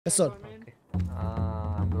Yes, sir.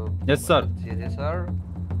 Yes, sir. Yes, sir.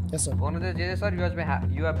 Yes, sir. One of the yes, sir. You have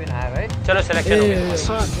been hired, right? चलो selection हो गई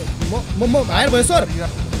Sir. Mom, hire boy, sir.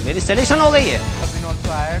 मेरी selection हो गई है Have been also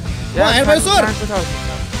hired. Hire boy, sir.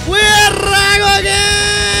 We're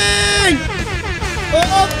going.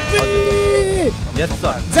 Yes,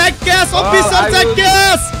 sir. Jackass, officer,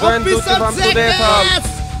 Jackass, officer, Jackass.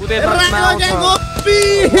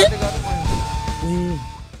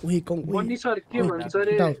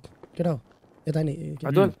 यता नि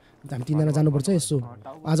हामी तीनजना जानुपर्छ यसो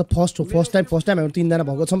आज फर्स्ट टाइम हामी तीनजना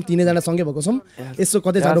भएको छौँ तीनैजना सँगै भएको छौँ यसो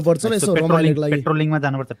कतै जानुपर्छ र यसो रमाइलोको लागि पेट्रोलिङमा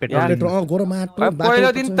जानुपर्छ पेट्रोलिङ गोरो माटो पहिलो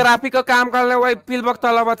दिन ट्राफिकको काम गर्ने वही पिलबक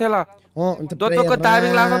तलमा थिएला दोतोको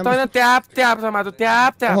टाइमिङ लाग्छ तैन ट्याप ट्याप छ माथि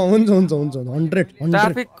ट्याप ट्याप हुन्छ 100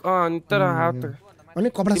 ट्राफिक तर हात अनि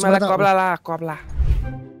कपडा तिमीलाई कपडा ला कपडा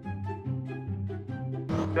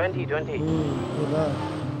 20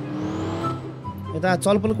 यता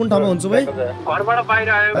चलपल कुन ठाउँमा हुन्छ भाइ घरबाट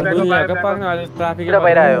बाहिर आयो बाहिर पार्न अहिले ट्राफिक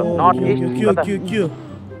बाहिर आयो नर्थ ईस्ट के हो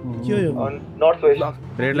नर्थ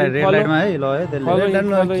वेस्ट रेड लाइटमा है ल है त्यसले रेड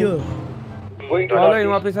लाइटमा के हो फलो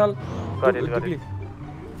हिम अफिसर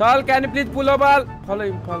चल can please pool over follow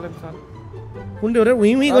हिम चल कुन रे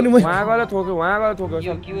उही गर्ने म वहाँ गएर ठोक्यो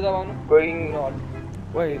चल क्यू दबाउनु गोइङ नर्थ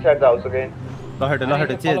ओइ इनसाइड द हाउस अगेन ल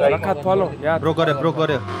हटे चेज लखत फलो यार ब्रो गर्यो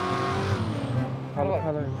फलो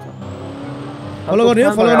गर्ने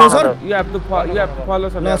sir you have to follow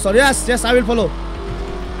sir No, sir. Yes, I will follow.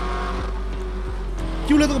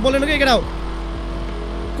 क्यों ले तो बोलेन के केटा हो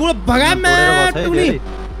कुल भगा मैं टुनी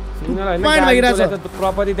फाइन भइरा छ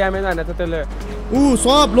प्रॉपर्टी ड्यामेज हैन त त्यसले उ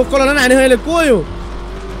सब लोकल हैन हाने अहिले को हो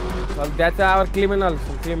well that's our criminal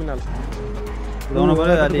दोनो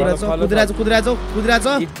पर्यो अलि कुदिरा छ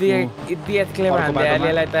इडियट क्लेम हान्दै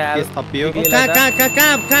अलिलाई त केस थपियो का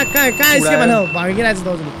इसके भन भागिरा छ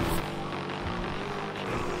दाजु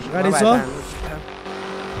गाडी छ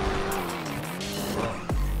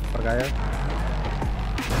फर्कायो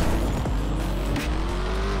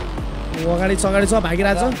अगाडि छ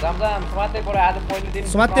भागिरा छ जाम समात्दै पर्यो आज पहिलो दिन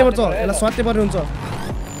समात्दै पर्छ यसलाई समात्दै पर्ने हुन्छ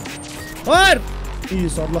ओर ई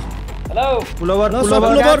सब ल हेलो पुलोभर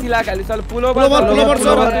खाली चल पुलोभर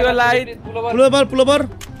सर लाइट पुलोभर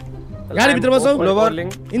गाडी भित्र बसौ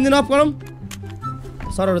इन्जिन अफ गरौँ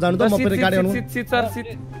सरहरु जानु त म फेरि गाडी आउनु सिट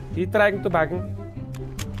ही ट्राइङ टु भागिङ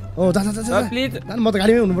ओ जा प्लिज म त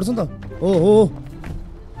गाडीमै हुनु पर्छ नि त हो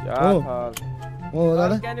ओ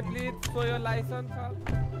दादा can you please show your license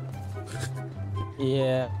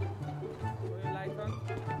Yeah.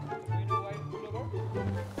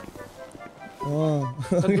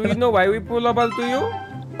 So do you know why we pull over to you?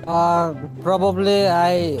 Probably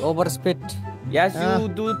I oversped. Yes, you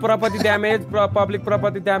do property damage, public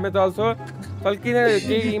property damage also. So किन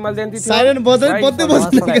के इमर्जेन्सी थियो siren बज्दै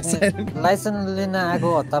siren licence लिन आको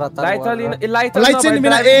हतार licence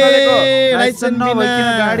बिना licence बिना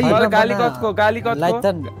गाली कतको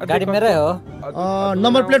लाइसेन्स गाडी मेरै हो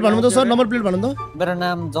नम्बर प्लेट भन्नु त सर नम्बर प्लेट भन्नु त मेरो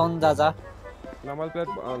नाम जन दाजा नम्बर प्लेट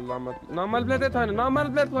छैन नम्बर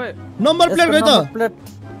प्लेट खै त प्लेट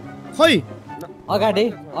खै अगाडि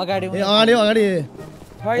अगाडि खै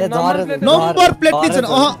नम्बर प्लेट नि छैन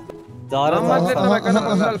अह नम्बर प्लेट नभएको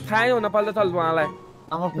थाहै हुन पर्छ चल उहाँलाई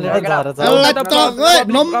नम्बर प्लेट झरेछ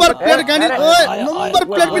नम्बर प्लेट गाडी ओए नम्बर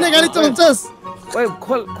प्लेट बिना गाडी चलाउँछस् ओए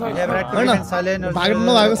खोल भाग्नु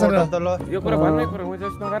नभएको सर यो कुरा भन्नै कुरा हो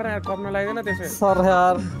जस्तो नगर यार कप्न लाग्दैन त्यसै सर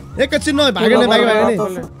यार एकैछिन न भाग्ने भाग्ने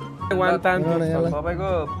वान टाइम तपाईको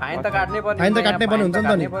फाइन त काट्नै पर्ने हुन्छ नि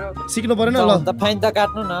त सिक्नु पर्यो न ल त फाइन त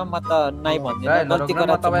काट्नु न म त नाइ भन्दिन गल्ती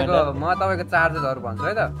गरेर तपाईको चार्जेसहरु भन्छु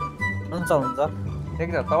है त हुन्छ ठीक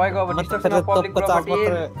छ तपाईको अब डिस्ट्रक्सन अफ पब्लिक प्रॉपर्टी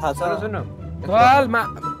थाहा छ सुन्नु चल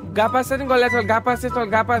गापासे नि गले चल गापासे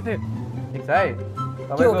ठीक छ है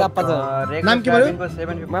के गापा छ नाम के भयो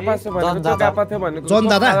मापासे भनेको गापाथे भनेको जन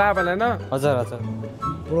दादा हैन हजुर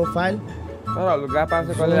प्रोफाइल तर हल्लो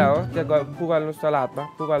गापासे गले हो के फुगाल्नुस् चल हातमा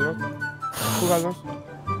फुगाल्नुस्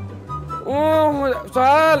ओ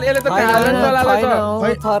चल एले त हालन चलाला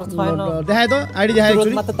खै थर छैन देखाइ त आइडी देखाइ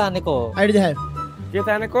एकचोटी म त तानेको के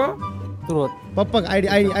तानेको तुरत पप्पक आइडी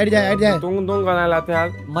देखाइ दुङ गनाला थियो हाल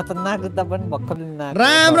म त नाग्दा पनि भक्कल नाग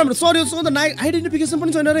राम्रो सरी सो त आइडेन्टिफिकेसन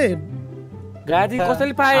पनि छैन रे गाडी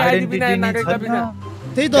कसैले पाए आइडी बिना नागरिकता बिना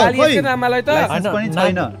त्यही त खै नामालाई त लाइसेन्स पनि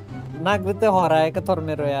छैन नाग्दा हराएको थर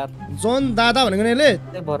मेरो यार जन दादा भनेको नि यसले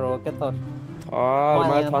त्यही भएर हो के थर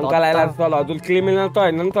मलाई फंका लाइला चल हजुर क्रिमिनल त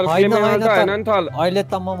हैन नि त क्रिमिनल त हैन नि त अहिले त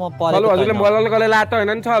म परेको चल हजुरले बोलाउन गले लाटो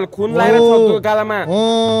हैन नि त खुन लागेर छ गालामा हैन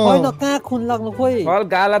कहाँ खुन लाग्नु खोइ चल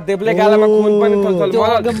गाला देब्ले गालामा खुन पनि चल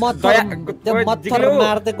मत्थर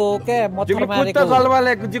मार्देको हो के मत्थर मारेको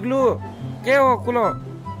चलवाले जिग्लु के हो कुलो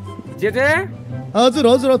जे हजुर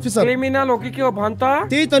हजुर अफिसर क्रिमिनल हो कि के हो भन् त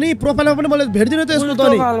त्यही त नि प्रोफाइलमा पनि मैले भेट्दिन त यसको त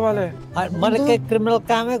नि मैले के क्रिमिनल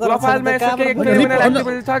कामै गर्न प्रोफाइलमा यसो के क्रिमिनल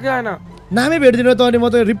एक्टिभिटी छ कि हैन नामै भेट्दिन त अनि म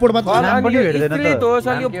त रिपोर्टमा नाम पनि भेट्दैन त तो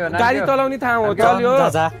सर यो गाडी चलाउने ठाउँ हो चल यो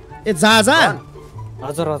ए जा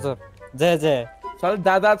हजुर हजुर जय जय चल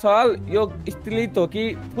दादा चल यो स्थिलित हो कि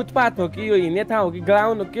फुटपाथ हो कि यो हिँड्ने ठाउँ हो कि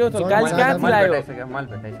ग्राउन्ड हो के हो चल गाडी कहाँ थिलायो मैले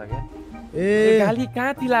भेटाइसके ए गाडी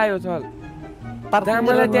कहाँ थिलायो चल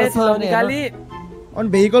मलाई त्यहाँ थिलाउने गाडी अनि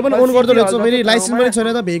भेहिकल पनि ओन गर्दो रहेछ फेरि लाइसेन्स पनि छैन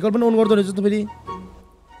त भेहिकल पनि ओन गर्दो रहेछ त फेरि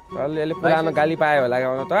चल यसले पुरानो गाली पायो होला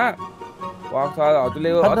गाउन त वाक सर हजुरले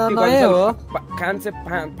अति गयो खानसे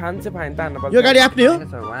फाइन तान्न पर्छ यो गाडी आफ्नै हो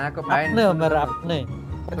उहाँको फाइन आफ्नै हो मेरो आफ्नै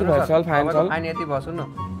कति भयो चल फाइन चल फाइन यति भयो सुन्नु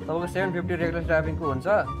तपाईको 750 रेगुलर ड्राइभिङको हुन्छ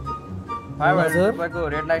 500 तपाईको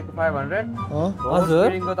रेड लाइटको 500 हजुर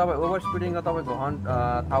स्पिडिङको तपाई ओभर स्पिडिङको तपाईको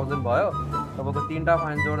 1000 भयो तपाईको तीनटा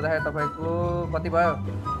फाइन जोड्दाखेरि तपाईको कति भयो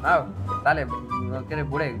आउ ताले के रे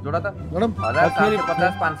बुढे जोड त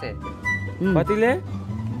 1750 500 कतिले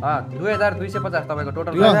 2250 तपाईको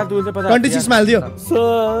टोटल 26 मा हाल्दियो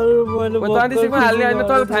सर मैले 26 मा हाल्ने हैन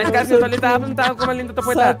त फाइन काट्छ तले त आफ्नो ताकोमा लिन्छ त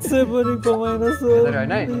पैसा 700 पनि कमाइन सर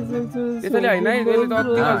हैन है त्यसैले हैन है यसले त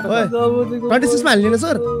अति गल्छ 26 मा हाल्दिन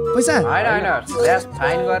सर पैसा हैन ल्यास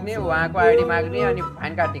फाइन गर्ने उहाँको आईडी माग्ने अनि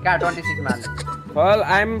फाइन काट्ने का 26 मा हाल्ने well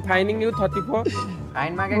I am fining you 34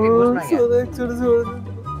 fine मागे कि घुस मागे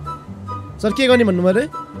सर के गर्ने भन्नु मरे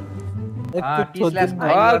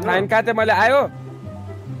फाइन काटे मैले आयो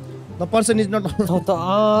The person is not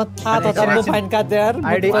थाहा त जम्बो फाइन काट्यो यार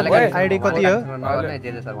आईडी कति हो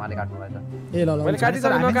जे सर उहाँले काट्नु भएछ ए ल मैले काटि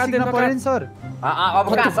सर नकाट्नु पर्दैन सर अब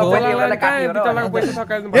का सबैले एउटा काट्यो बिचमा पैसा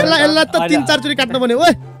सकाल्नु यसलाई त 3-4 चोटी काट्नु पर्ने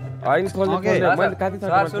ओए हैन खोल्नु मैले काटि सर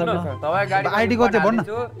सुन्नु तपाई गाडी आईडी कति भन्न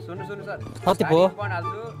सुन्नु सर कति भयो पन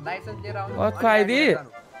हाल्छु लाइसेन्स लिएर आउनु कति आईडी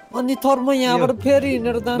अनि थर्म यहाँबाट फेरि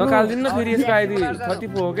हिँडेर जानु नकाल्दिन न फेरि यसको आईडी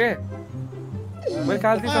 34 हो के मैले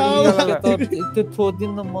काल्ति सर त्यो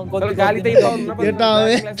छोड्दिन न म गल्ती गाली त्यही न केटा हो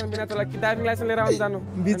लाइसेन्स बिना तलाई किताब लाइसेन्स लिएर आउनु जानु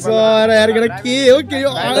बिचारा यार के हो के यो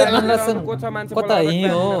को छ मान्छे कता यही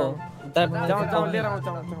हो जाऊ लिएर आउँछ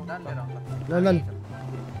ल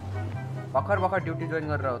भर्खर ड्युटी जोइन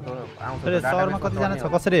गरेर हो त आउँछ सर शहरमा कति जना छ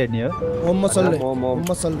कसरी हेर्ने हो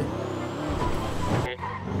मोहम्मद सल्ले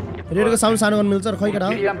रेडियोको साउन्ड सानो गर्न मिल्छ र खै केटा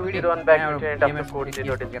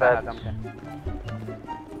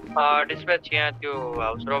डिस्प्याच यहाँ त्यो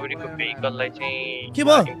हाउस रबरीको भेहिकललाई चाहिँ के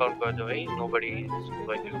भयो इम्पाउन्ड गर्यो है नोबडी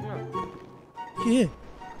के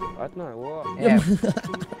हट्न हो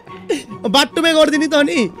बाटोमै गर्दिनी त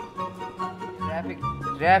अनि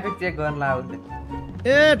ट्राफिक चेक गर्न लाउ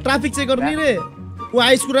ए ट्राफिक चेक गर्ने रे उ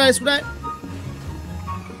आइस्कुरा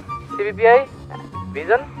सीबीपीआई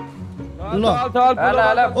भिजन ल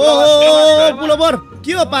चल ओ पुलोबर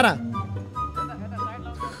के हो पारा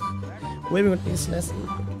वेब स्ल्याश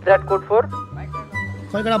दैट कोड 4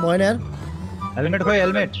 खै केटा भएन यार हेलमेट खोइ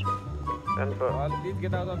हेलमेट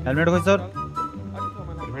खोइ सर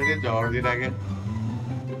मैले झर्दी राखे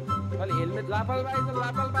अलि हेलमेट लापल बाइ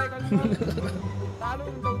चालु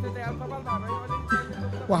हुन्छ त्यो यार सवाल भाइ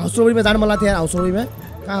वा हाउस रोबरीमा जान मन लाग्थ्यो यार हाउस रोबरीमा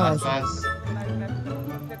कहाँ house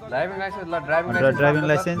driving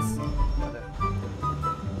licence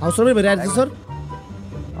house robbery भइरहेको छ सर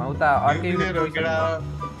आउता अर्कै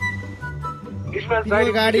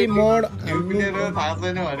गाडी मोड थाहा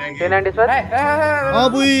छैन भने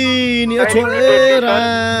अबुई नि छोडे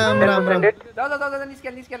राम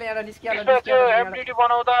निस्केल यार एमटीटी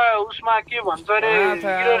बनाउँदा उसमा के भन्छ रे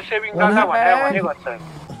एरर सेभिङ डाटा भनेर भन्छ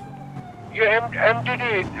यो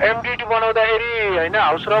एमटीटी बनाउँदाखेरि हैन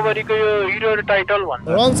हाउस रबरीको यो एरर टाइटल भन्छ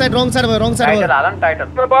रङ साइड भयो टाइटल हालन टाइटल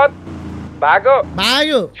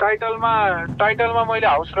भाग्यो टाइटलमा मैले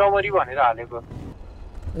हाउस रबरी भनेर हालेको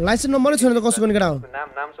लाइसेन्स नम्बरै छैन त कसको नि केटा हो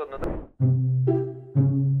नाम सोध्नु त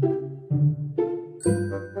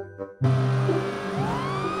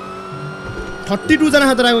 32 जना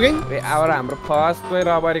हात राखेको के ए आवर हाम्रो फर्स्ट कोही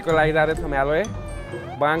रबरीको लागि जारे छ म्यालो ए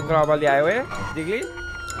बैंक रबरी आयो ए दिग्ली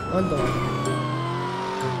अन्त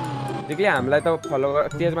दिग्ली हामीलाई त फलो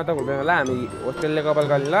तेजमा त हुँदैन होला हामी होस्टेलले कबल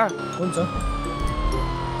गर्ने ल हुन्छ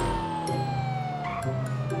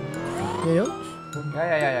के हो या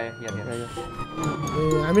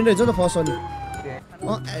हामी रहेछ त फर्स्ट अनि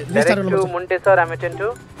Direct to Munte sir, I'm attend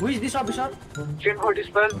to. Who is this officer? 10-4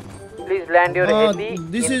 dispatch. Please land your heli.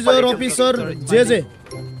 This is your officer JJ.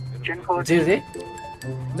 10-4 JJ.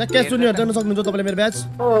 Jackass Junior जान्न सक्नुहुन्छ तपाईले मेरो ब्याच?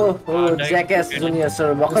 ओहो Jackass Junior sir.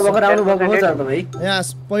 भर्खर आउनु भएको हो सर तपाई. यस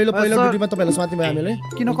पहिलो ड्युटीमा तपाईलाई साथी भयो हामीले.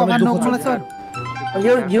 किन कमान्ड नहुला सर?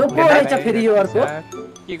 यो पो आइछ फेरि यो अर्को.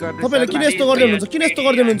 के गर्नु तपाईहरुले किन यस्तो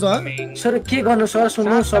गर्दै हुनुहुन्छ सर के गर्नु सर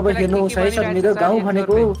सुन्नु सबै हेर्नुहोस् है सर मेरो गाउँ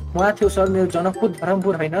भनेको उहाँ थियो सर मेरो जनकपुर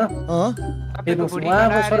धरमपुर हैन हेर्नुहोस्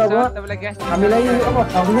उहाँको सर अब हामीलाई अब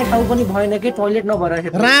हग्ने ठाउँ पनि भएन कि टोयलेट नभएर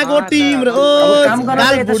रागो टिम र ओ काम गर्न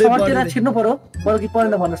सहरतिर छिर्नु पर्यो कि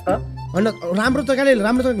परेन भन्नुस् त हैन राम्रो त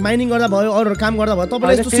माइनिङ गर्दा भयो अरु काम गर्दा भयो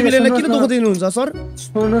तपाईले यस्तो सिभिलियनलाई किन दुःख दिनुहुन्छ सर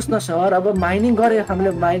सुन्नुस् न सर अब माइनिङ गरे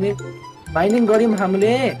हामीले माइनिङ गर्यौं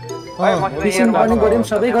हामीले फिसिङ पनि गर्यौं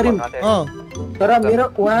सबै गर्यौं तर मेरो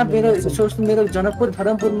जनकपुर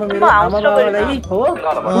धरमपुरमा मेरो आमा बाबालाई हो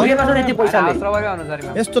पुगेको छ यति पैसाले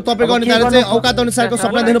यस्तो तपाईको अनुसार चाहिँ औकात अनुसारको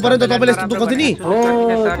सपना दिनु पर्यो नि त तपाईले यस्तो दुःख दिनी हो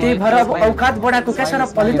त्यही भएर अब औकात बढाको के सर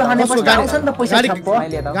पलितो हाने पछि आउँछ नि त पैसा छप्प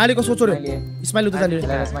गाडीको सोच रे स्माइल उता जाने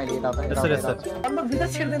सर अन्त भित्र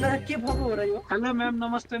छिर्दैन के भएको हो र यो हेलो म्याम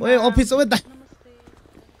नमस्ते ओए अफिस ओए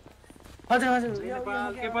हजुर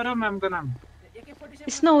के पर्यो म्यामको नाम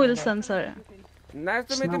Snow Wilson, sir. Nice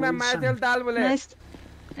to meet you, ma'am. Michael Dal बोले.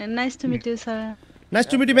 Nice to meet you, sir. Nice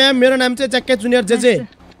to meet you, ma'am. मेरो नाम चाहिँ जक्के जुनियर जेजे.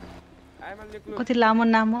 कति लामो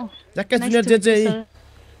नाम हो? जक्के जुनियर जेजे.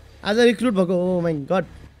 आज रिक्रुट भएको हो माय गॉड.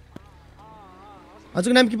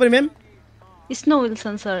 हजुरको नाम के पर्यो ma'am? Snow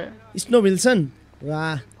Wilson, sir. Snow Wilson.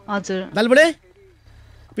 वाह. हजुर. दालबडे?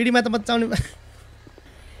 पिडीमा त बचाउने.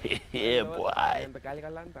 ए बोय. गाली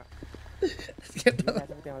गर्ला नि त.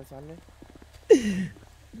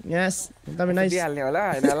 Yes, तपाईं नाइस. दिइहाल्ने होला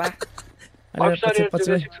हैन होला.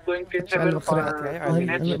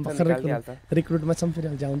 रिक्रुटमा छम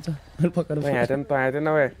फेरि जान्छ. पक्का भए हेर्न त आएन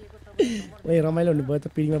भए. ओए रमाइलो हुने भयो त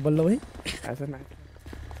पिडीमा बल्ल भए. आछ न.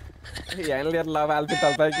 यहाँ लिएर लबाल पे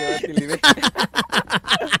तल्पा के हो तिलीले.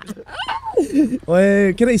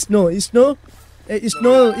 ओए के रे स्नो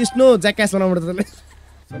ज्याकेस बनाउनु पर्छ तले.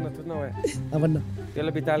 सुन्न भए. अब न.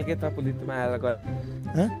 त्यसले बिचाल के त पुलिसमा आएर गयो.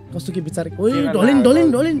 ह कस्तो के विचार ओए डलिन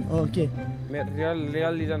ओके मेरो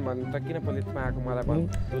रियल रिजन भन्नु त किन पुलिसमा आएको मलाई भन्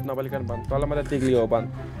दुध नबलिकन भन् तल मलाई टिक्ली हो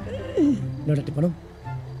भन् एउटा टिप्पण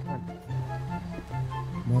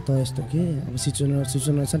म त यस्तो के अब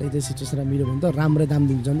सिचुएसन छ यतै सिचुएसन मिल्यो भने त राम्रै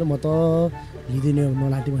दाम दिन्छ नि त म त लिदिने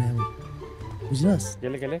नलाटी भने अब बुझ्नुस्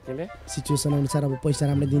केले सिचुएसन अनुसार अब पैसा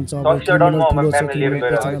राम्रो दिन्छ अब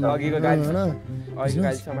अघिको गाडी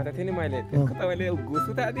समाता थिए नि मैले तपाईले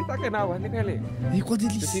घुस उता आदि सकेन भन्ने कहिले ए कति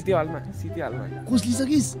सिटी हलमा घुस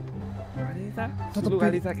लिसकिस अरे त त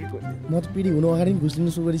गाडी सकेको म त पिडी हुनु अगाडि घुस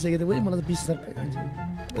लिनु सुरु गरिसके थिए मलाई त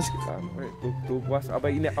 20000 तु बस अब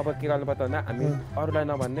इने अब के गर्नु पर्छ न हामी अरुलाई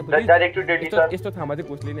नभन्ने बुझ्नु यस्तो ठाउँमा चाहिँ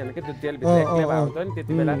घुस लिने हैन के जेल भित्र एक्लै भए हुन्छ नि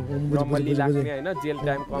त्यतिबेला नर्मली लाग्ने हैन जेल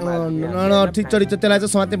टाइम कम न ठीक छ त्यसलाई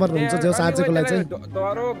चाहिँ समात्नै पर्नु हुन्छ जो साँचेको लागि चाहिँ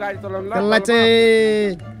दरो गाडी चलाउनु ल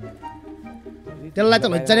त्यसलाई त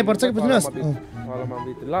लज्जानै पर्छ कि बुझ्नुस् फलमा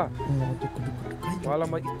बित ल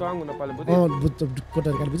फलमा स्ट्रङ हुन पर्छ बुझ्नु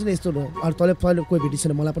कोटर गाडी बुझ्नु यस्तो अरु तले फले कोही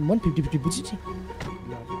भेटिसन मलाई पनि 150 बुझिछि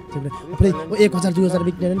त्यसले 1000 2000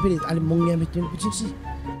 बिक्ने नि फेरि अलि महँगी बिक्ने बुझिछि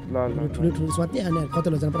ल ठुलो स्वाति अनि कति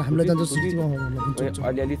हजार पर हामीले त जो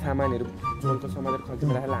अलि सामानहरु फोनको समाजहरु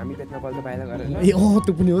खर्च राखेर हामी बेच्न पर्छ बाहिर गरेर ए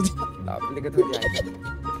त्यो पनि हो लेके थोडी आइछ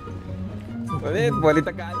अरे भोलि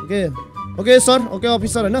त गाडी ओके सर ओके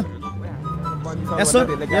अफिसर हैन यस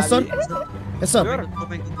सर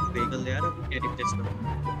भेहिकल ल्याएर एडिट टेस्ट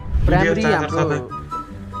प्राइमरी हाम्रो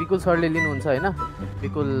बिकुल सरले लिनुहुन्छ हैन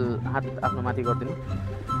बिकुल हात आफ्नो माथि गर्दिनु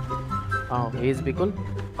हेज बिकुल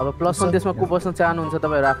अब +1 त्यसमा को बस्न चाहनुहुन्छ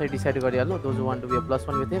तपाईहरु आफै डिसाइड गरिहाल्नु those want to be a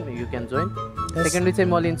 +1 with him you can join secondary चाहिँ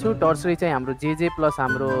म लिन्छु टर्सरी चाहिँ हाम्रो जेजे प्लस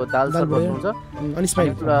हाम्रो दाल सर बस्नुहुन्छ अनि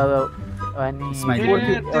स्माइल अनि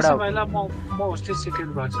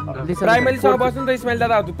प्राइमरी सँग बस्नु त स्माइल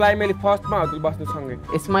दादा हजुर प्राइमरी फर्स्टमा हजुर बस्नु सँगै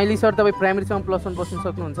स्माइली सर तपाई प्राइमरी सँग +1 बस्न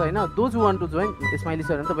सक्नुहुन्छ हैन those want to join smiley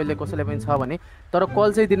sir तपाईले कसैले पनि छ भने तर कल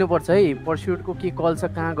चाहिँ दिनुपर्छ है पर्स्युटको के कल छ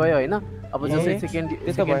कहाँ गयो हैन अब जस्तै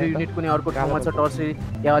सेकेन्डरी युनिट कुनै अर्को ठाउँमा छ टर्सरी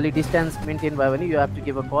या अलि डिस्टेन्स मेन्टेन भयो भने you have to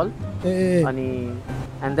give a call अनि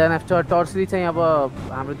एन्ड देन आफ्टर टर्सरी चाहिँ अब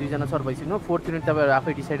हाम्रो दुईजना सर भइसक्नु फोर्थ युनिट तपाईहरु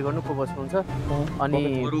आफै डिसाइड गर्नु को बस्नुहुन्छ अनि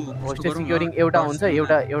होस्टेज सिक्युरिङ एउटा हुन्छ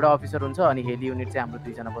एउटा अफिसर हुन्छ अनि हेली युनिट चाहिँ हाम्रो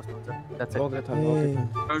दुईजना बस्नुहुन्छ द्याट्स इट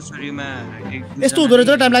टर्सरीमा यस्तो हुँदो रहेछ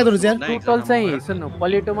टाइम लाग्दो रहेछ यार टोटल चाहिँ सुन्नु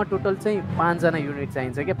पलेटोमा टोटल चाहिँ 5 जना युनिट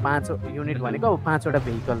चाहिन्छ के 5 युनिट भनेको अब 5 वटा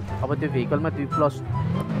भेहिकल अब त्यो भेहिकलमा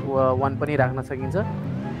 2+1 पनि राख्न सकिन्छ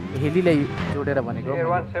हेलीलाई जोडेर भनेको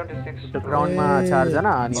ग्राउन्डमा 4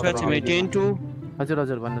 जना अनि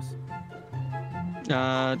हजुर भन्नुस्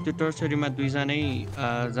त्यो टर्सरीमा 2 जनै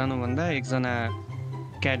जानु भन्दा एकजना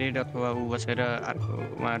क्याडेट अथवा उ बसेर अर्को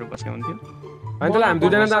उहाँहरु बसे हुन्थ्यो अनि त हामी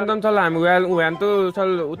दुईजना जान्छौँ चल हामी उहाँ त चल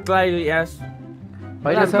उतलाई यस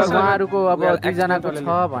होइन सर उहाँहरूको अब दुईजनाको छ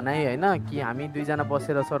भनाइ होइन कि हामी दुईजना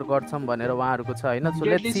बसेर सर गर्छौँ भनेर उहाँहरूको छ होइन सो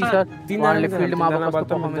लेट्स सी सर उहाँहरूले फिल्डमा अब कस्तो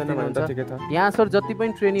पर्फर्मेन्स दिनुहुन्छ यहाँ सर जति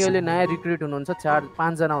पनि ट्रेनीहरूले नयाँ रिक्रुट हुनुहुन्छ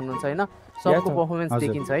 4-5 जना हुनुहुन्छ होइन सबको पर्फर्मेन्स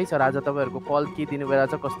देखिन्छ है सर आज तपाईँहरूको कल के दिनु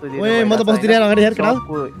भइरहेछ कस्तो दिनु ओए म त बस्दिन अगाडि यार केटा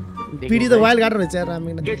पिडी त वाइल्ड गार्ड रहेछ यार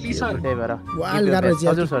हामी डेडली सर त्यही भएर वाइल्ड गार्ड रहेछ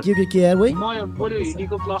हजुर सर के यार ओइ म बोल्यो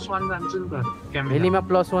हिडीको +1 जान्छु नि त क्यामेरा हेलीमा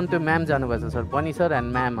 +1 त्यो म्याम जानुभएछ सर बनी सर एन्ड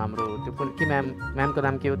म्याम हाम्रो त्यो कुन के म्यामको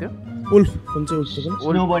नाम के हो त्यो उल्फ कुन चाहिँ उल्फ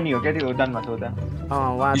स्नो बनी हो क्या त्यो उडानमा छ उता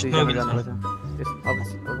उहाँ दुईजना जानुभएछ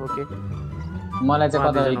ओके मलाई चाहिँ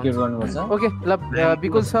कता रिक्रुट गर्नुपर्छ ओके ल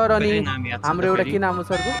बिकुल सर अनि हाम्रो एउटा के नाम हो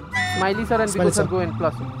सरको smiley sir and बिकुल sir go in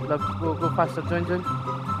plus ल गो फास्टर जोइन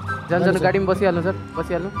जन गाडीमा बसिहाल्नु सर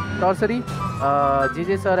बसिहाल्नु टर्सरी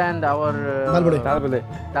जे sir and our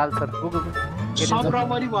dal sir go सब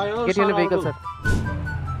रबरी भयो केटीले भेहिकल सर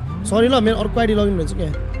सरी ल मेरो अर्को आइडी लगइन भएछ के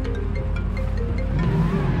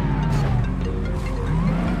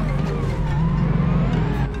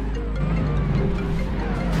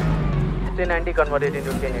 1090 converted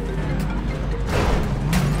into 1080.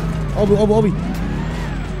 Obi.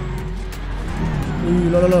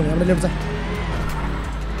 Lo, हाम्रो लेफ्ट छ।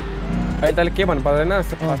 अहिले तले के भन्नु पर्दैन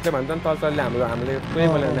फर्स्टले भन्छ नि तलले हामीले कुनै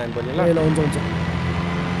बोलेर नाम बोल्यो ल। ल हुन्छ।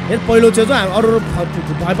 हेर पहिलो चाहिँ अरु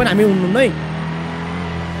भए पनि हामी हुनुहुन्न है।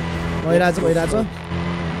 भइराछ।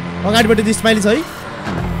 अगाडिपट्टि दी स्माइली छ है।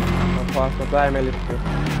 फर्स्टको प्राइमेरी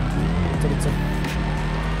छ।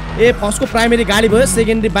 ए फर्स्टको प्राइमेरी गाडी भयो,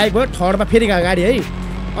 सेकेन्डरी बाइक भयो, थर्डमा फेरि गाडी है।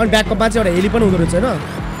 अनि ब्याकअपमा चाहिँ एउटा हेली पनि हुँदो रहेछ हैन।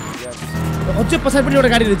 अझै पछाडि पनि एउटा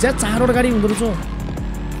गाडी रहेछ, चारवटा गाडी हुँदो रहेछ।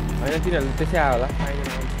 हैन तिनीहरु त्यसै आयो होला।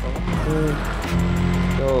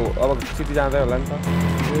 त्यो अब सिटी जाँदै होला नि त।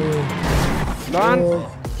 नन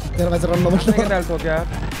तेरो बाजा रन नबस्नु के डाल छ क्या?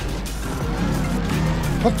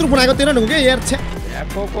 कत्रो बनाएको तेरो नुके यार छ्या।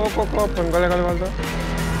 को फोन गले त।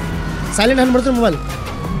 साइलेन्ट हाल्नु पर्छ मोबाइल।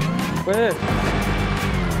 ओए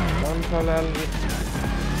कन्ट्रोल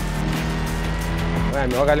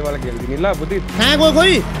हामी अगाडिबाट खेल्दिनी ल बुद्धि। कहाँ गयो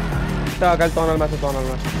खोइ? त अगाडि टनलमा छ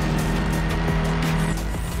टनलमा।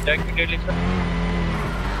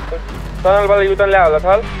 टनलबाट युटर्न ल्या होला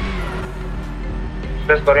थल।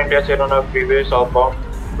 Press current yes on a freeway southbound.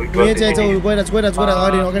 ए चाहिँ गइराछ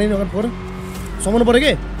अगाडि फोर समाउनु पर्यो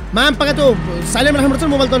के माम पाका त्यो साइलेन्ट राख्नु पर्छ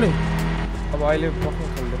मोबाइल तले। अब अहिले पक्का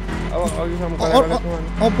खोल्दे। अब अघिसम्म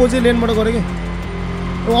अपोजिट लेनबाट गरे के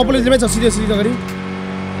अपोजिट लेनमा छ सिधै अगाडि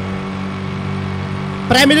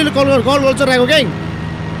प्राइमेरीले कल गर्छ राखेको के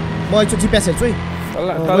म एकचोटि जिपिएस हेर्छु है।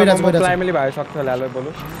 गइराछ प्राइमेरी भए सक्छ होला ल बोलु।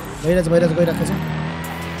 गइराछ छ।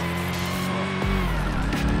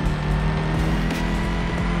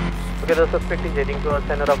 Okay, the suspect is heading towards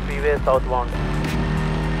center of freeway southbound.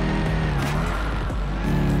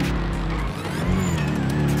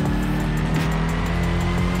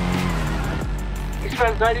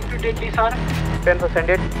 Express direct to deadly sir. 10%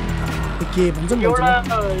 it. के भन्छ नि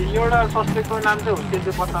एउटा सस्पेक्टको नाम चाहिँ हो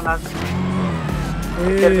त्यो पत्ता लाग्छ।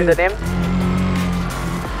 Tell me the name.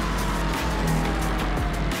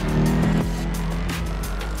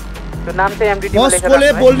 तो नाम चाहिँ एमडीटी मा लेखेर फर्स्टकोले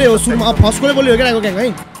बोल्ने हो सुरुमा फर्स्टकोले बोल्यो के राखेको ग्याङ है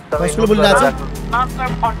फर्स्टकोले बोलिरहेछ। नाम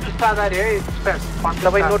चाहिँ फन्टुस दादारे है एक्सप्रेस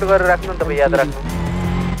तपाई नोट गरेर राख्नु तपाई याद राख्नु।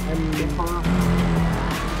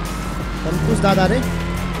 फन्टुस दादा रे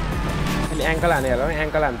अनि एंकल हाने होला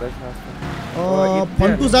एंकल हान्छ।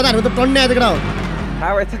 फन्टुस दादा हामी त टन्ने आएको केटा हो।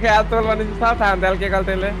 अब यस्तो के आतोल भने सब थाहा हुन्छ के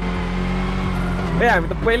गल्तीले। ए हामी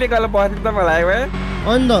त पहिले गल बसिन त मलाई भए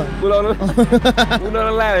अनि त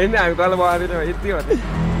उनीहरु ला हैन हामी गल बसिन यति हो।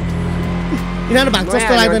 किनभने भाग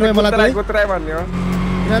जस्तो लाग्दैन मलाई त कुत्रै भन्ने हो।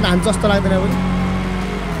 किनभने धान जस्तो लाग्दैन अब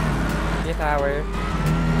के थाहा भयो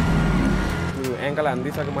एंकल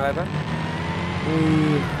हान्दिसक्यो मलाई त।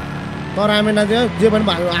 तर हामी न जे पनि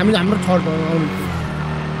हामी हाम्रो थर्ड हो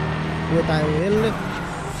यो त यसले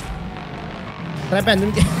ट्र्याप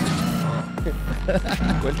हान्दिनु के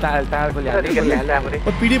ताल गोली हाल्ने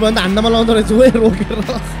पिडी भन्दा हान्दामा लाउँदो रहेछ ओए रोकेर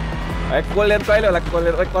कोलेर कहिले होला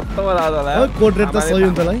कोलेर कत्तो होला होला कोड रेड त सही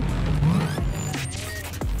हुन्छ ल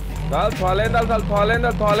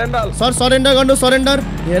Falendal. Sir, surrender गर्नु surrender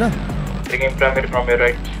हैन Taking primary from your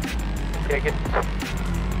right. Take it.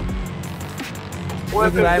 ओए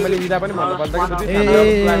प्राइमरी दिदा पनि भन्नु पर्छ कि दुई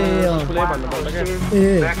फुलै भन्नु पर्छ के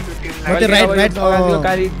ओके राइट यो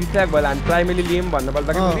गाडी डिस्ट्र्याक्ट भयो हामी प्राइमरी लियम भन्नु पर्छ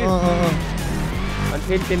कि अनि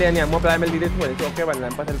फेरि त्यसले अनि म प्राइमरी दिदैछु भनेपछि ओके भनेर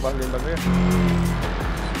हामी पछाडि बस्दिनु पर्छ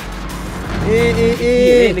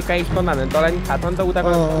ए काइस पनि हाल्नु तलाई थाहा छ नि त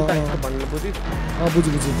उताको भन्नु बुझिस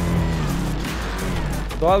बुझी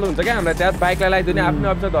दल हुन्छ क्या हामीलाई त्यहाँ बाइकलाई लगाइदिने आफ्नो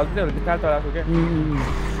अफिसर दल चाहिँ विस्तार चलाएको क्या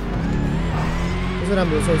त्यसो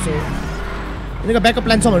राम्रो छ यसो यिनीको ब्याकअप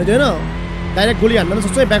प्लान छ भने थियो हैन डाइरेक्ट गोली हान्न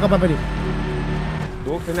सक्छु है ब्याकअपमा पनि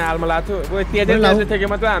धोक छैन हालमा लाग्छु ओए तेजले थियो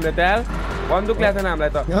मात्र हामीले त यार बन्दुक ल्याएको छैन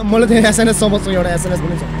हामीलाई त मलाई त्यहाँ एसएनएस समस्या एउटा एसएनएस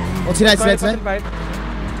पनि छ छिराइ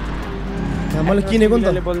मैले किनेको नि त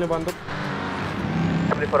बोल्ने बन्दुक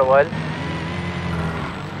for a while.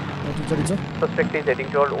 चढी छ Suspect is heading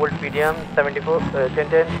toward old PDM 74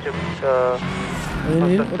 1010 to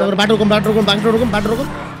उताबाट बाटो रोकौँ रोक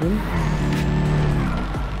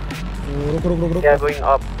they are going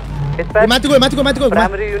up. Dispatch माथिको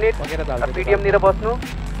primary unit PDM निर बस्नु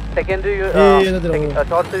secondary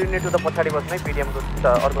torch unit to the पछाडी बस्नु PDM को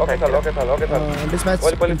अर्को साइड ओके छ dispatch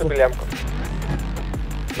police पिलियमको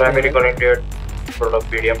primary connected product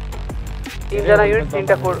PDM 3 जना युनिट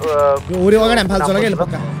 3टा कोड यो ओरे अगाडि हामी फाल्छ होला के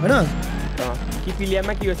पक्का हैन कि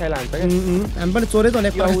पिलियममा के यो छैन हान्छ के हामी पनि चोरे त ने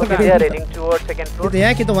they are heading toward second floor त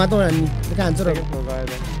यहाँ कि त वहाँ त हामी कहाँ हान्छ र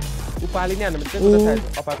उपाली नै हान्नु पर्छ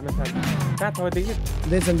अपार्टमेन्ट छ कहाँ छ देखि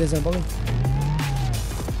देसन पक्का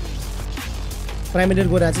प्राइमेरी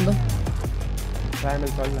गइरहेछ नि त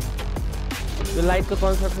प्राइमेरी चल्न यो लाइटको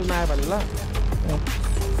कन्स्ट्रक्सनमा आयो भने ल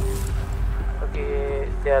okay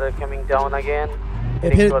they are coming down again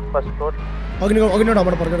फेरि heading toward first floor अघिनो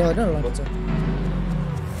ठाउँबाट फर्केर हैन लाग्छ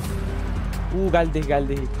ऊ गाली देखि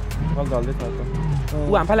कल जल्दै छ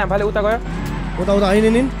ऊ हामफाले उता गयो उता हैन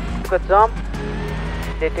नि jump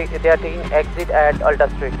they are taking exit at Alta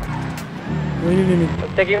Street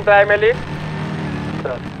taking primarily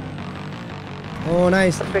oh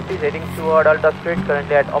nice suspect is heading toward Alta Street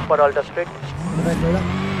currently at upper Alta Street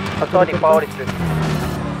sorry Power Street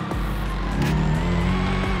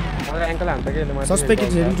ankle हान्छ के suspect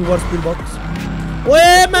is heading towards pillbox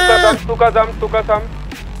ओए मा तुका जम टुको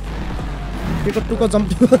jump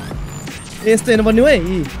यस्तो हेर्नु पर्ने है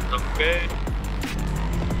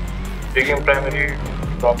टेकिङ प्राइमेरी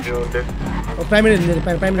ड्रप यो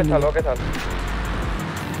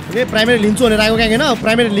प्राइमेरी लिन्छु भनेर आएको क्या हैन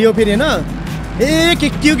प्राइमेरी लियो फेरि हैन ए के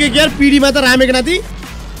यार पीडीमा त रामेको नाति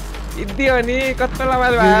इदियो नि कत्तो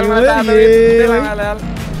लमाल भाल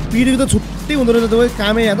पीडीको त छुट्टै हुँदो रहेछ त ओइ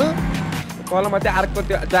कामै या त कलम मात्रै आर्कको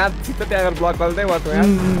त्यो जहाँ छिटो त्यहाँ ब्लक गर्दै बस्छ यार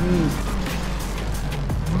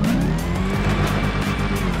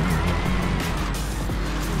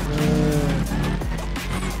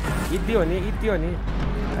इदियो नि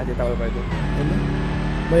आज तपाईँ भयो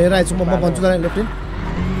म हेर आइछु म भन्छु त लेफ्ट इन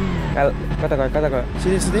कता गयो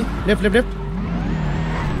सिधै लेफ्ट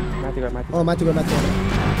माथि गयो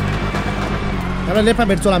हमरा लेफ्टमा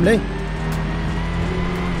भेट्छ हामीले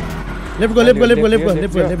लेफ्ट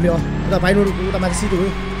गयो उता भाइनो उता माथि सिधै गयो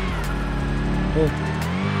हो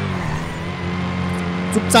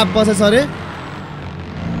चुपचाप बसेछ अरे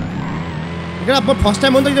एकरा फर्स्ट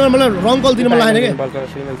टाइम हो नि त मलाई रङ कल दिन मन लागेन के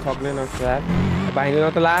सिग्नल सक्दैन यार भाइनो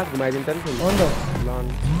त लास्ट घुमाइदिन्छ नि हो नि त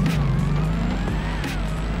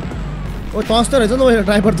ओ तस्तो रहेछ नि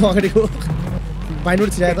ड्राइभर त अगाडिको भाइनो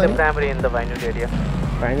छिरायो त नि primary in the Vinod area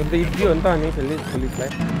भाइनो त इजी हो नि त अनि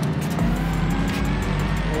पुलिसलाई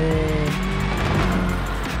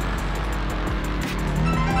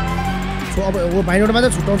सो अब वो भाइनोट मात्रै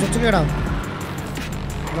छुट्याउन सक्छ कि एउटा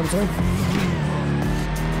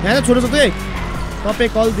यहाँ त छोड्नु सक्छ है तपाईँ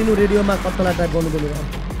कल दिनु रेडियोमा कत्तलाई ड्राइभ गर्नु पर्ने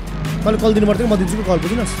तपाईँले कल दिनु पर्थ्यो म दिन्छु कि कल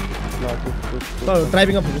बुझिनुहोस् त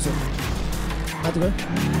ड्राइभिङमा फोकस माथि गयो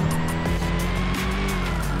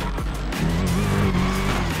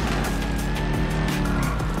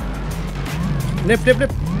लेफ्ट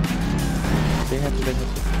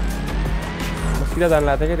सिधा जानु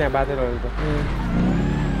लाग्थ्यो कि त्यहाँ बाँचेर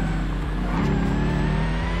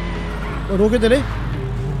रोक्यो त्यसले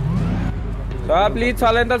प्लिज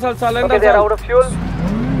चलेन त they are out of fuel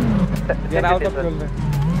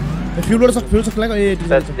fuel सक्छ लाग्यो ए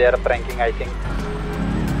they are pranking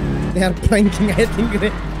I think रे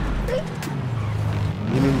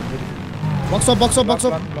box up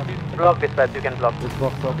block dispatch you can block this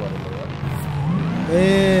box up A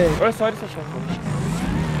sorry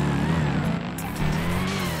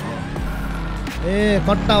ए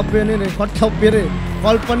कट्टा उप्यो रे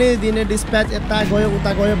कल पनि दिने डिस्प्याच यता गयो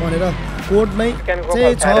उता गयो भनेर कोड नै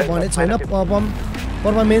चाहिँ छ भने छैन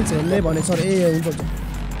पर्फर्मेन्स हेर्ने भने सर ए हुन्छ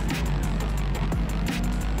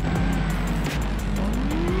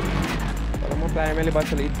म प्राइमेरी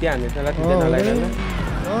बसेर इति हान्ने छ ल त्यति नलाग्दैन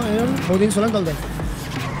खोदिन्छ होला नि तल त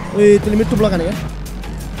ए त्यसले मिट्टु ब्लक हाने क्या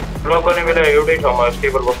ब्लक गर्ने बेला एउटै ठाउँमा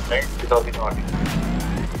स्टेबल बस्नु है त्यताउति नहट्ने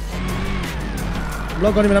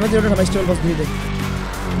ब्लक गर्ने बेलामा चाहिँ एउटा ठाउँमा स्टेबल बस्नु दिँदै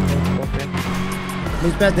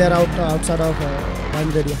Dispatch they are outside of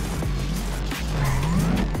Vinod area.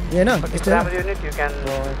 Yeah, no. Primary unit, you can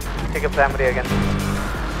take a primary again.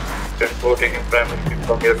 10-4 taking primary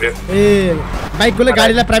from your left. ए बाइकले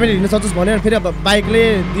गाडीलाई प्राइमेरी हिँड्न सक्छस् भने फेरि अब बाइकले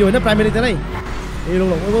दियो होइन प्राइमेरी त्यसलाई ए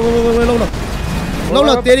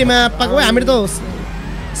लौ तेरीमा पाएको भए हामीहरू त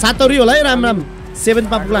 7 होला है राम 7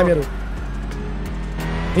 मा पुग्ला हामीहरू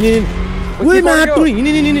उही माटु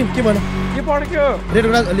हिँड्ने के भन के पड्क्यो रेड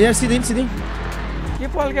लेयर सिधै के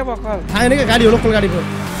पल्क्यो भक्कल थाहा छैन के गाडी हो लोकल गाडी हो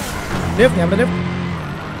लेफ्ट हाम्रो लेफ्ट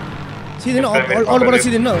सिधै अल्बाट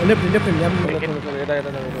सिधै न लेफ्ट यहाँ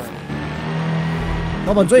म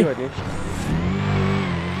भन्छु है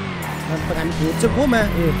हामी भेट्छ कोमा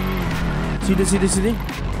ए सिधै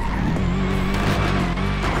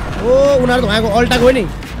ओ उनीहरू त उहाँको अल्टा गयो नि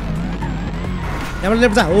यहाँबाट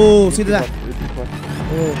लेफ्ट जा ओ सिधै जा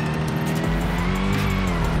ओ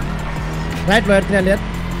राइट भयो तिनीहरूले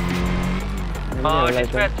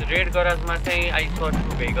डिस्प्याच रेड गराजमा चाहिँ आई सॉ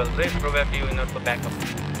 2 vehicles है प्रोबेबली उनीहरुको backup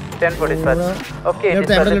 10 for dispatch okay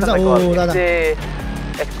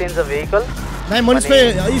exchange a vehicle नाइ मनिष पे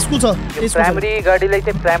स्कुल छ प्राइमरी गाडीलाई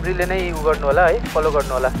चाहिँ प्राइमरीले नै उ गर्नु होला है फलो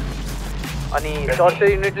गर्नु होला अनि टर्चर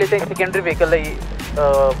युनिटले चाहिँ secondary भेहिकललाई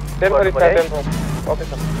 10 for dispatch okay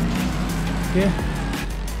sir के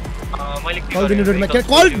कल दिनु रोडमा के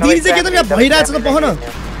कल दिनु चाहिँ के त यहाँ भइराछ त पहन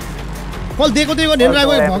कल दिएको हेरेर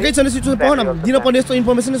आएको भकै छैन सिचुएसन पहन दिन पर्ने यस्तो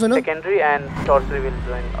इन्फर्मेसन छैन secondary and torture will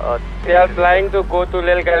join they are flying to go to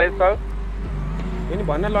लेल ग्यारेज सर यिनी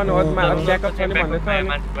भन्न लानु हदमा ब्याकअप छैन भन्दै छ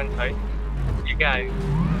मान्छे पनि छ है के आयो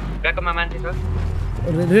ब्याकअपमा मान्छे छ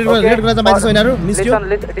रेड ग्राजा मान्छे छ यिनीहरु निस्क्यो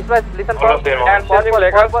डिस्प्याच लिसन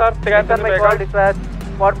डिस्प्याच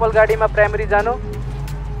पर्पल गाडीमा प्राइमरी जानु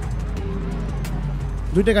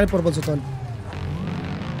दुईटा गाडी पर्पल छ त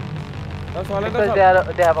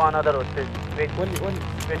they have another hostage. Wait.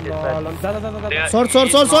 Sir.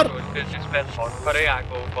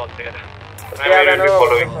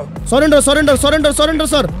 Surrender, sir.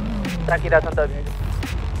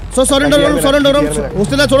 So surrender room.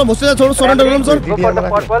 Hostage छोड़ो, surrender room, sir. Go for the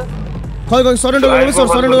purple. Go, surrender room, sir.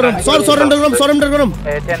 Surrender room,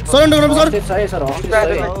 sir.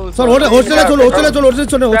 Sir, hostage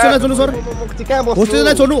छोड़ो, sir.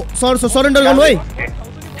 Hostage छोड़ो, sir. Surrender गर्नु है.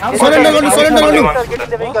 Surrender गर्नु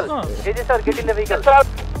get in the vehicle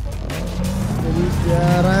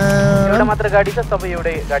एउटा मात्र गाडी छ सबै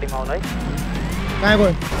एउटै गाडीमा आउनु है कहाँ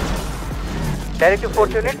गयो डाइरेक्ट टु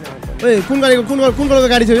फोर्थ युनिट ए कुन कलरको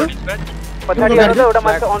गाडी छ यो पछाडी एउटा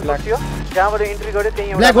मात्र अन थियो जहाँबाट एन्ट्री गर्यो त्यही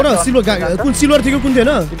ब्ल्याक हो र सिल्भर कुन सिल्भर थियो कुन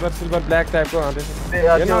थिएन सिल्भर ब्ल्याक टाइपको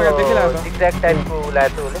एक्ज्याक्ट टाइपको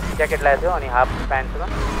लाएको थियो ज्याकेट लाएको थियो अनि हाफ प्यान्ट थियो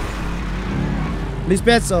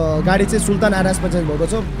डिस्प्याच गाडी चाहिँ सुल्तान आरएसमा चाहिँ भएको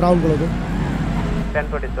छ ब्राउन कलरको 10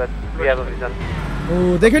 for dispatch we have a vision ओ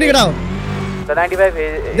देख्यो नि केटा हो the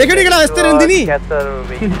 95 देख्यो नि केटा यस्तै रन दिनी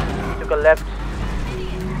took a left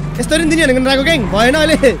यस्तै रन दिनी भनेको राको ग्याङ भएन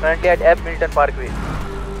अहिले currently at F Milton Parkway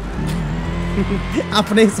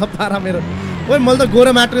आफ्नै सफारा मेरो ओइ मैले त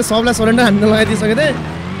गोरा माटोले सबलाई सरेन्डर हान्न लगाइदिसके थिए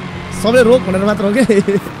सबले रोक भनेर मात्र हो के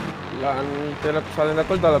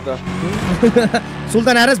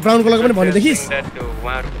सुल्तान आरएस ब्राउन कलरको पनि भन्नु देखिस्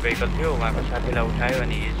उहाँहरुको भेहिकल थियो उहाँको साथीलाई उठायो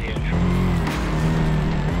अनि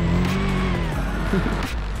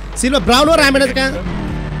सिल्भर ब्राउन हो रामेन कहाँ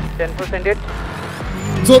 10% it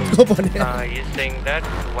जोतको पनि he is saying that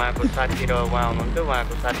उहाँको साथी र उहाँ हुनुहुन्थ्यो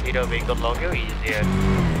उहाँको साथी र भेहिकल लग्यो he is here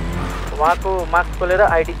उहाँको मास्क खोलेर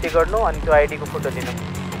आईडी चेक गर्नु अनि त्यो आईडी को फोटो लिनु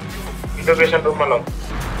इन्टरप्रेसन रुममा लौ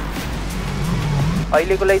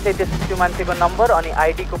अहिलेको लागि चाहिँ त्यो मान्छेको नम्बर अनि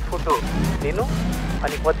आईडी को फोटो लिनु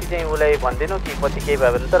अनि पछि चाहिँ उलाई भन्दिनु कि पछि केही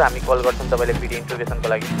भयो भने त हामी कल गर्छौं तपाईले भिडियो इन्टरभ्युसनको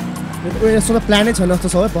लागि यसो त प्लानै छैन जस्तो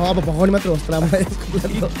छ है अब भगवान मात्र होस् मलाई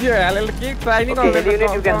यो हालेल के ट्राइनिङ गर्नु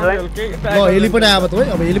युनिट यु क्यान जोइन ल हेली पनि आयो त है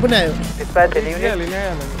अब हेली पनि आयो डिस्प्याच हेली युनिट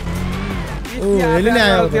ओ हेली नै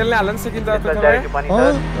आयो तेलले हाल्न सकिन्छ त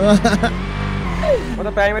म त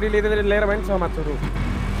प्राइमरी लिएर भन्छ मात्र रु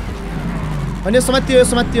अनि समात्यो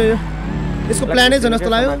यो यसको प्लानै छैन जस्तो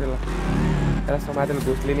लाग्यो एला समातेर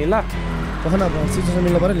घुस लिने ल कखन अब सिचुएसन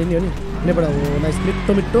मिल्नु पर्यो लिने हो नि नेपाल हो नाइस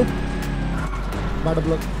मिट्टो बाटो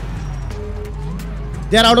block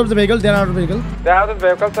They are out of the vehicle. They are out of the vehicle,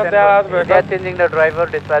 sir. They are out of the vehicle. They are changing the driver,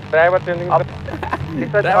 dispatch. Driver changing.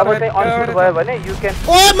 Dispatch, अब चाहिँ on shoot भयो भने you can.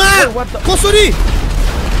 Oh man! कसरी?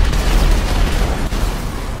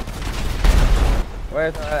 ओए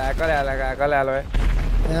hacker आला है.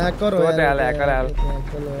 Hacker हो.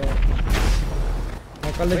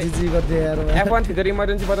 हैकरले जिजी गर्दै यार. F1 थिचो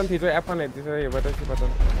इमर्जेन्सी बटन थिचो F1 हेर्दिसो यो बटन.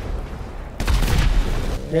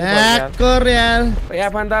 हैकर यार.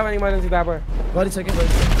 F1 दाबा इमर्जेन्सी दाबा. गरिसके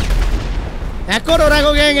ह्याकर हो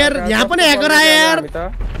राको ग्याङ यार यहाँ पनि ह्याकर आयो यार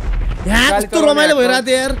यहाँ कस्तो रमाइलो भइरहेको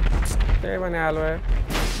थियो यार त्यही भने हालो है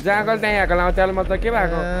जहाँ गल त्यही ह्याकर लाउँछ त्यसले मतलब के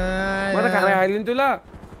भएको म त खाना खाइदिन्छु ल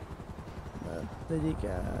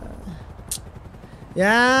तेरिका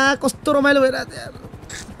या कस्तो रमाइलो भइरहेछ यार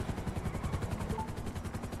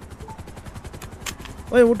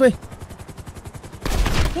ओइ उठ ओइ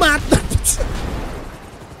मात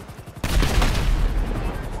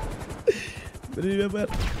रिमेम्बर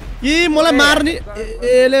ए मलाई मार्ने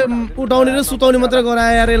एले उठाउने र सुताउने मात्र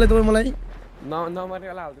गराए यार एले तपाईँ मलाई नमर्ने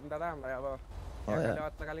वाला हाल्दिनु दादा हामीलाई अब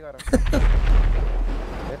अत्तकाली गर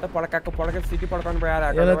यता पड्का सिटी पड्काउनु पर्यो आएर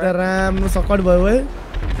एले त राम्रो सकट भयो है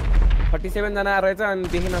 47 जना रहेछ अनि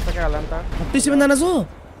देखि नसके होला नि त 47 जना छौ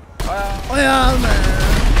ओय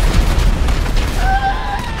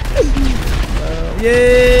ए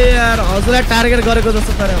यार हजुरलाई टार्गेट गरेको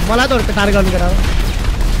जस्तो तर मलाई त टार्गेट गर्ने केटा हो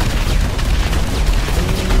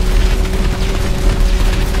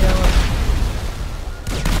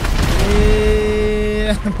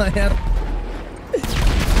यार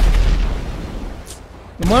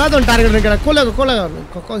मलाई त टार्गेट गर्ने केटा कसले गर्ने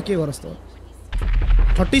के गरोस् त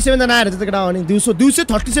 37 जना आएर चाहिँ केटा हो नि दिउँसो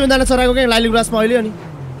 37 जना चराको के लालीगुरासमा अहिले अनि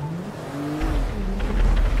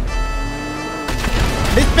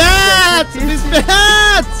dispatch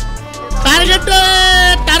targeted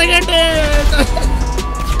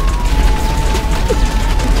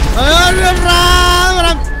अरे राम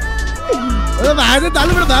अरे भाग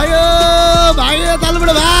तालुबड़ भाग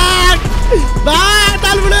तालुबड़ भाग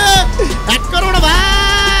तालुबड़ हैकर बड़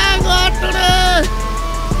भाग अटड़े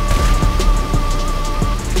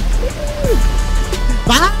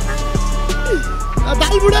भाग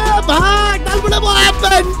तालुबड़ भाग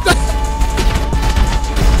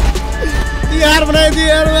यार बनाई दी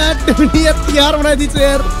यार दुनिया यार बनाई दी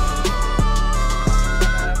यार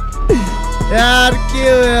यार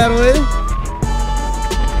क्यों यार भाई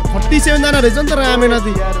 47 जना रहेछ नि त रामेन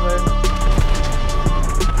दी यार भाइ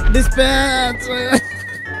डिस्पैच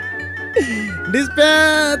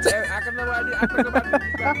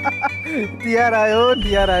तिहार आयो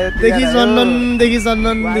देखि सन्नन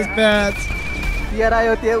डिस्पैच तिहार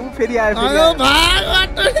आयो त्यो उ फेरि आयो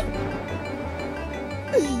भाग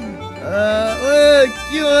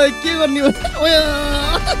के गर्ने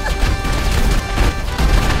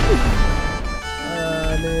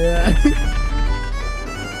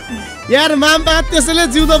यार मामबा त्यसैले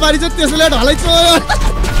जिउँदो बारी छ त्यसैले ढलाइछ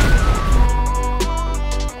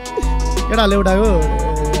केटाले उठाएको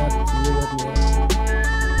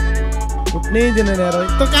उठ्नै दिँदैन यार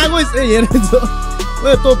त कहाँ गइस् ए हेर त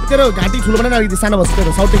ओए त तेरो घाँटी ठुलो बनाएर राखिदिए सानो बस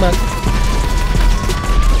तेरो साउटीमा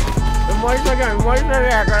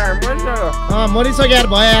मरिसक्यो यार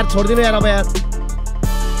भयो यार छोडिदिनु यार अब यार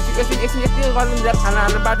खाना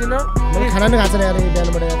पादिन खाना नै खान्छ यार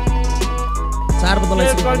बिहानबाट यार 4 बोतल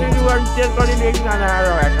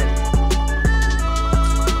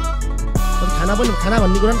खाना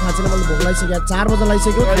भन्ने कुरा पनि खाएको छैन मैले भोक लागिसक्यो 4 बजे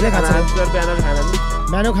लागिसक्यो खानै खाएको छैन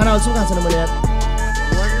बिहान खाना अल्छौ खाएको छैन मैले यार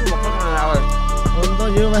अन्त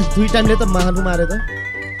यो 2 टाइमले त मार्नु मारे त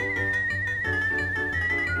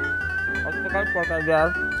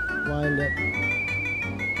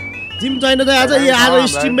जिम जोइन त आज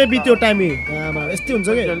स्ट्रिममै बित्यो टाइम यस्तै हुन्छ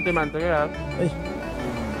के जल्दी मान्छ के यार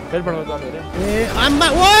फेरि पढाउँछ अरे ए आम्मा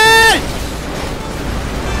ओए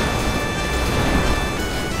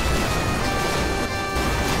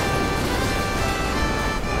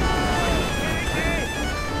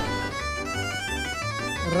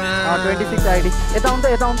रा 26 आईडी यता आउनु त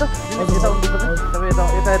यता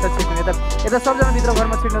छिट्नु यता सबजना भित्र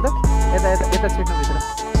घरमा छिट्नु त यता छिट्नु भित्र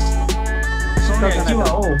के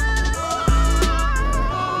भयो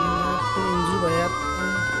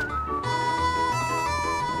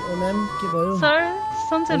के भयो सर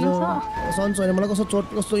सन्चै हुनुहुन्छ सन्चै होइन मलाई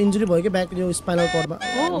कस्तो इन्जुरी भयो कि ब्याक यो स्पाइनल कर्डमा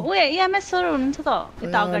ओ एमएस सर हुनुहुन्छ त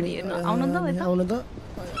यता अगाडि हेर्नु आउनु त यता आउनु त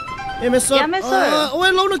एमएस सर ओए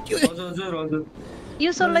लौ न के हजुर यो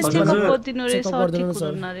सरलाई चेकअप गरिदिनु रे सर ठीक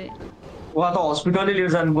हुनुहुन्न रे वा त हस्पिटलै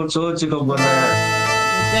लिएर जानुपर्छ चेकअप गर्न